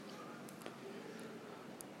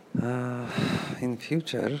In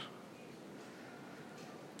future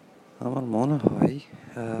আমার মনে হয়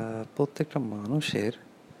প্রত্যেকটা মানুষের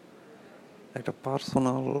একটা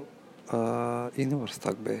পার্সোনাল ইউনিভার্স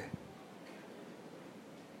থাকবে।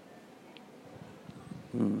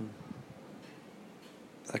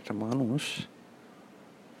 একটা মানুষ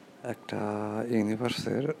একটা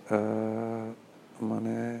ইউনিভার্সের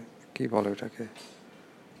মানে কি বলে ওটাকে,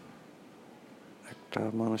 একটা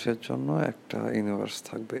মানুষের জন্য একটা ইউনিভার্স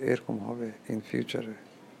থাকবে, এরকম হবে ইন ফিউচারে।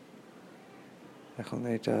 এখন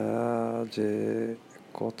এটা যে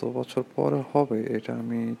কত বছর পর হবে এটা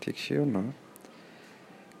আমি ঠিক শিওর না,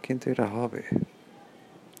 কিন্তু এটা হবে।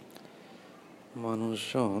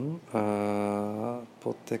 মানুষজন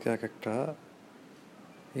প্রত্যেকে এক একটা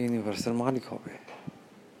ইউনিভার্সের মালিক হবে,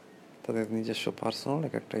 তাদের নিজস্ব পার্সোনাল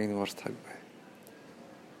এক একটা ইউনিভার্স থাকবে।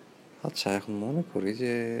 আচ্ছা, এখন মনে করি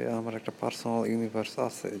যে আমার একটা পার্সোনাল ইউনিভার্স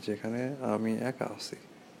আছে যেখানে আমি একা আছি,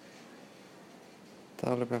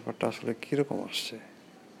 তাহলে ব্যাপারটা আসলে কীরকম আসছে?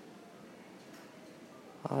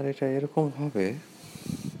 আর এটা এরকম হবে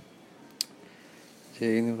যে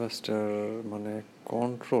ইউনিভার্সটার মানে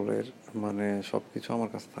কন্ট্রোলের মানে সব কিছু আমার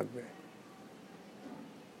কাছে থাকবে।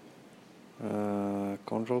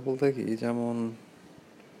 কন্ট্রোল বলতে কি, যেমন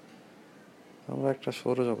আমরা একটা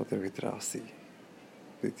সৌরজগতের ভিতরে আছি,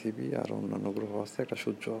 পৃথিবী আর অন্যান্য গ্রহ আছে, একটা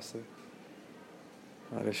সূর্য আছে,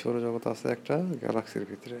 আর এই সৌরজগৎ আছে একটা গ্যালাক্সির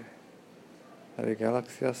ভিতরে, আর এই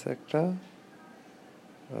গ্যালাক্সি আছে একটা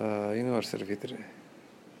ইউনিভার্সের ভিতরে।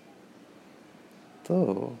 তো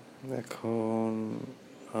এখন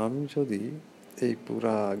আমি যদি এই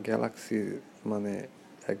পুরা গ্যালাক্সির মানে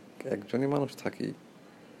একজনই মানুষ থাকি,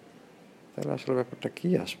 তাহলে আসলে ব্যাপারটা কি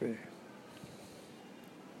আসবে?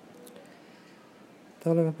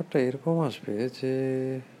 তাহলে ব্যাপারটা এরকম আসবে যে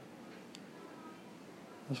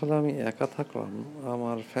আসলে আমি একা থাকলাম,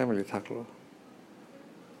 আমার ফ্যামিলি থাকলো,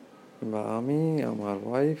 কিংবা আমি, আমার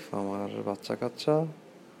ওয়াইফ, আমার বাচ্চা কাচ্চা,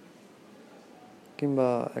 কিংবা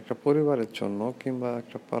একটা পরিবারের জন্য, কিংবা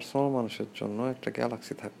একটা পার্সোনাল মানুষের জন্য একটা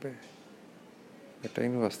গ্যালাক্সি থাকবে, একটা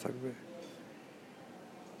ইউনিভার্স থাকবে।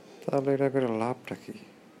 তাহলে এটা করে লাভটা কি?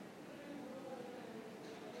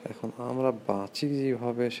 এখন আমরা বাঁচি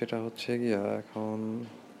যেভাবে সেটা হচ্ছে গিয়া, এখন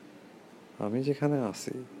আমি যেখানে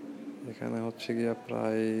আছি এখানে হচ্ছে গিয়া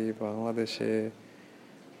প্রায় বাংলাদেশে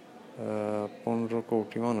 15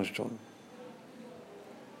 কোটি মানুষজন।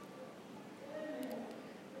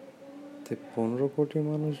 15 কোটি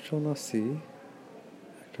মানুষজন আছি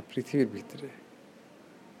একটা পৃথিবীর ভিতরে।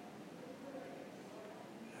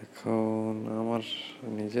 এখন আমার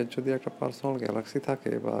নিজের যদি একটা পার্সোনাল গ্যালাক্সি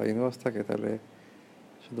থাকে বা ইউনিভার্স থাকে, তাহলে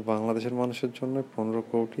শুধু বাংলাদেশের মানুষের জন্য 15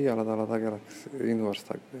 কোটি আলাদা আলাদা গ্যালাক্সি ইউনিভার্স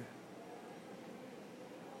থাকবে।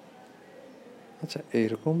 আচ্ছা,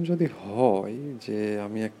 এরকম যদি হয় যে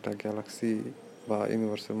আমি একটা গ্যালাক্সি বা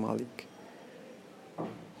ইউনিভার্সের মালিক,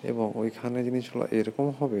 এবং ওইখানে জিনিসগুলো এরকম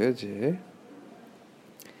হবে যে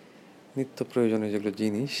নিত্য প্রয়োজনীয় যেগুলো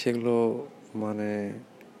জিনিস সেগুলো মানে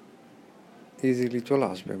ইজিলি চলে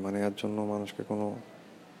আসবে, মানে এর জন্য মানুষকে কোনো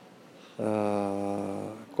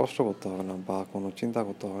কষ্ট করতে হবে না, বা কোনো চিন্তা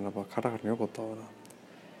করতে হবে না, বা খাটাখাটনিও করতে হবে না।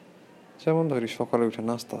 যেমন ধরি সকালে উঠে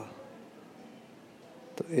নাস্তা,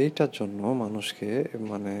 তো এইটার জন্য মানুষকে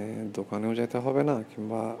মানে দোকানেও যেতে হবে না,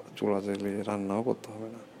 কিংবা চুলা জ্বালিয়ে রান্নাও করতে হবে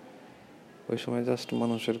না। ওই সময় জাস্ট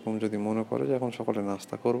মানুষ এরকম যদি মনে করে যে এখন সকালে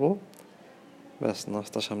নাস্তা করব, ব্যাস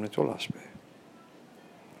নাস্তা সামনে চলে আসবে।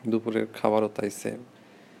 দুপুরের খাবারও তাই সেম।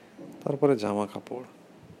 তারপরে জামা কাপড়।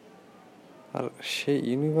 আর সেই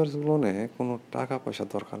ইউনিভার্সগুলো কোনো টাকা পয়সা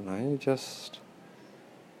দরকার নাই, জাস্ট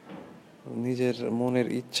নিজের মনের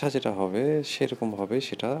ইচ্ছা যেটা হবে সেরকমভাবে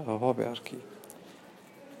সেটা হবে আর কি।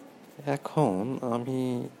 এখন আমি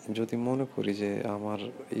যদি মনে করি যে আমার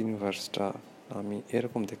ইউনিভার্সটা আমি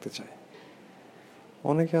এরকম দেখতে চাই,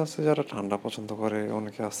 অনেকে আছে যারা ঠান্ডা পছন্দ করে,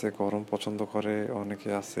 অনেকে আছে গরম পছন্দ করে, অনেকে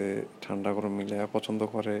আছে ঠান্ডা গরম মিলিয়ে পছন্দ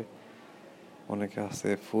করে, অনেকে আছে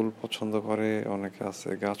ফুল পছন্দ করে, অনেকে আছে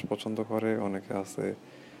গাছ পছন্দ করে, অনেকে আছে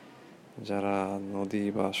যারা নদী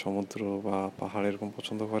বা সমুদ্র বা পাহাড় এরকম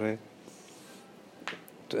পছন্দ করে।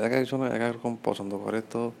 তো এক একজনের এক এক রকম পছন্দ করে।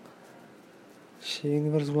 তো সেই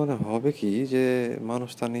ইউনিভার্সগুলো হবে কি যে মানুষ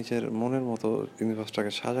তার নিজের মনের মতো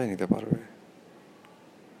ইউনিভার্সটাকে সাজায় নিতে পারবে।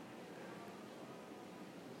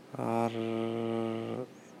 আর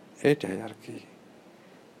এটাই আর কি।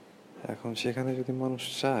 এখন সেখানে যদি মানুষ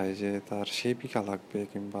চায় যে তার সেবিকা লাগবে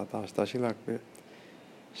কিংবা দাস দাসী লাগবে,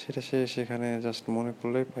 সেটা সে সেখানে জাস্ট মনে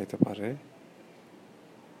করলেই পাইতে পারে।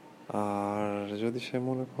 আর যদি সে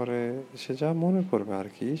মনে করে, সে যা মনে করবে আর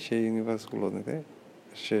কি, সেই ইউনিভার্সগুলো নিতে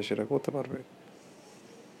সে সেটা করতে পারবে।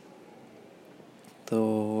 তো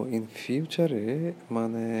ইন ফিউচারে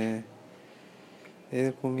মানে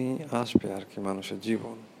এরকমই আসবে আর কি মানুষের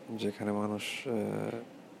জীবন, যেখানে মানুষ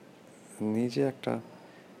নিজে একটা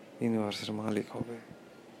ইউনিভার্সের মালিক হবে।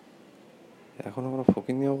 এখন আমরা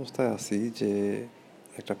ফকিন্নি অবস্থায় আছি যে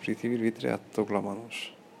একটা পৃথিবীর ভিতরে এতগুলা মানুষ,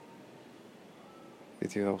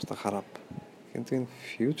 পৃথিবীর অবস্থা খারাপ, কিন্তু ইন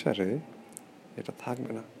ফিউচারে এটা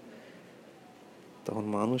থাকবে না। তখন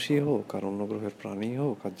মানুষই হোক আর অন্য গ্রহের প্রাণী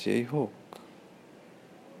হোক আর যেই হোক,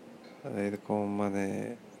 এরকম মানে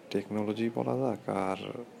টেকনোলজি বলা যাক আর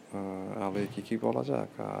আবেগিকই বলা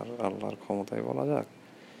যাক আর আল্লাহর ক্ষমতায় বলা যাক,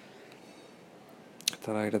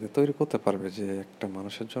 তারা এটাতে তৈরি করতে পারবে যে একটা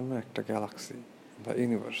মানুষের জন্য একটা গ্যালাক্সি বা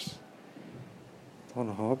ইউনিভার্স। তখন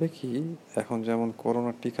হবে কি, এখন যেমন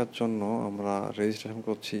করোনার টিকার জন্য আমরা রেজিস্ট্রেশন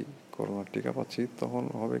করছি, করোনার টিকা পাচ্ছি, তখন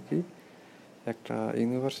হবে কি একটা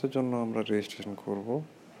ইউনিভার্সের জন্য আমরা রেজিস্ট্রেশন করব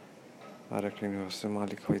আর একটা ইউনিভার্সের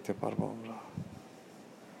মালিক হইতে পারবো আমরা।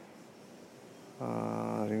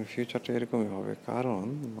 আর ইন ফিউচারটা এরকমই হবে, কারণ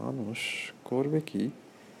মানুষ করবে কি,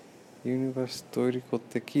 ইউনিভার্স তৈরি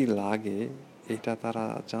করতে কি লাগে এটা তারা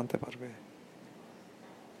জানতে পারবে,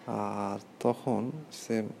 আর তখন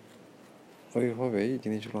সেম ওইভাবেই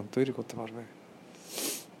জিনিসগুলো তৈরি করতে পারবে।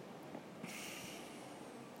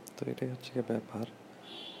 তো এটাই হচ্ছে কি ব্যাপার।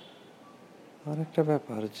 আর একটা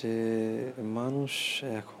ব্যাপার যে মানুষ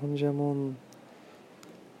এখন যেমন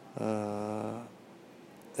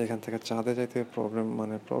এখান থেকে চাঁদে যাইতে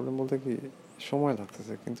প্রবলেম বলতে কি সময়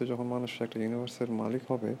লাগতেছে, কিন্তু যখন মানুষ একটা ইউনিভার্সের মালিক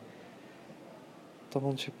হবে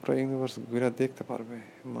তখন সে পুরো ইউনিভার্স ঘুরে দেখতে পারবে।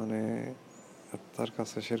 মানে তার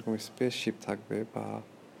কাছে সেরকম স্পেসশিপ থাকবে বা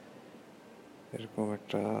এরকম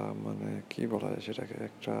একটা মানে কি বলা যায় সেটাকে,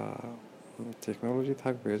 একটা টেকনোলজি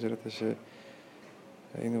থাকবে যেটাতে সে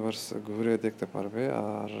ইউনিভার্স ঘুরে দেখতে পারবে,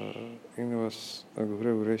 আর ইউনিভার্স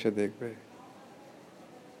ঘুরে ঘুরে এসে দেখবে,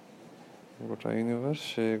 গোটা ইউনিভার্স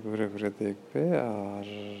সে ঘুরে ঘুরে দেখবে। আর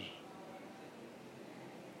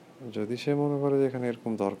যদি সে মনে করে যে এখানে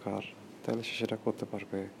এরকম দরকার, তাহলে সে সেটা করতে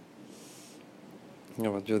পারবে।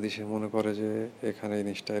 আবার যদি সে মনে করে যে এখানে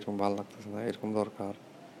জিনিসটা এরকম ভালো লাগতেছে না, এরকম দরকার,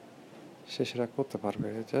 সে সেটা করতে পারবে।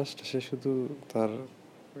 জাস্ট সে শুধু তার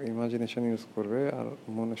ইমাজিনেশন ইউজ করবে আর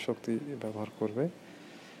মনের শক্তি ব্যবহার করবে,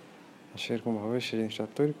 আর সেরকমভাবে সে জিনিসটা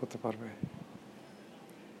তৈরি করতে পারবে।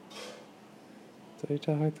 তো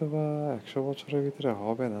এটা হয়তো বা 100 বছরের ভিতরে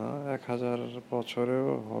হবে না, 1000 বছরেও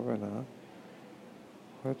হবে না,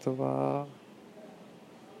 হয়তো বা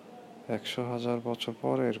 100,000 বছর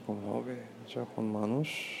পরে এরকম হবে, যখন মানুষ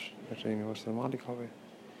একটা ইউনিভার্সের মালিক হবে,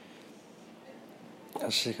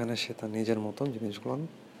 আর সেখানে সে তার নিজের মতন জিনিসগুলো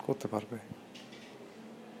করতে পারবে।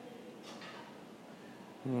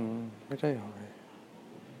 এটাই হবে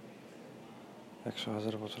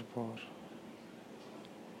 100,000 বছর পর।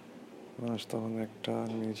 মানুষ তখন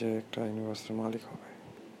নিজে একটা ইউনিভার্সের মালিক হবে।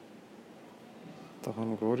 তখন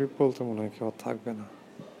গরিব বলতে মনে হয় কেউ থাকবে না,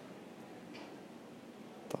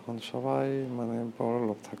 তখন সবাই মানে বড়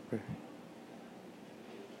লোক থাকবে।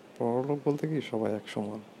 বড় লোক বলতে কি সবাই এক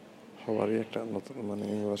সমান, সবারই একটা নতুন মানে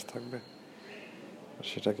ইউনিভার্স থাকবে, আর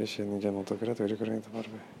সেটাকে সে নিজের মতো করে তৈরি করে নিতে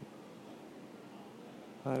পারবে।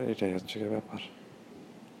 আর এটাই হচ্ছে কি ব্যাপার।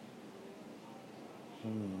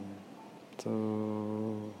 তো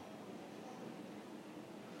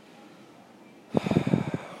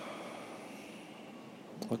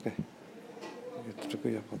ওকে,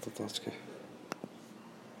 এতটুকুই আপাতত আজকে।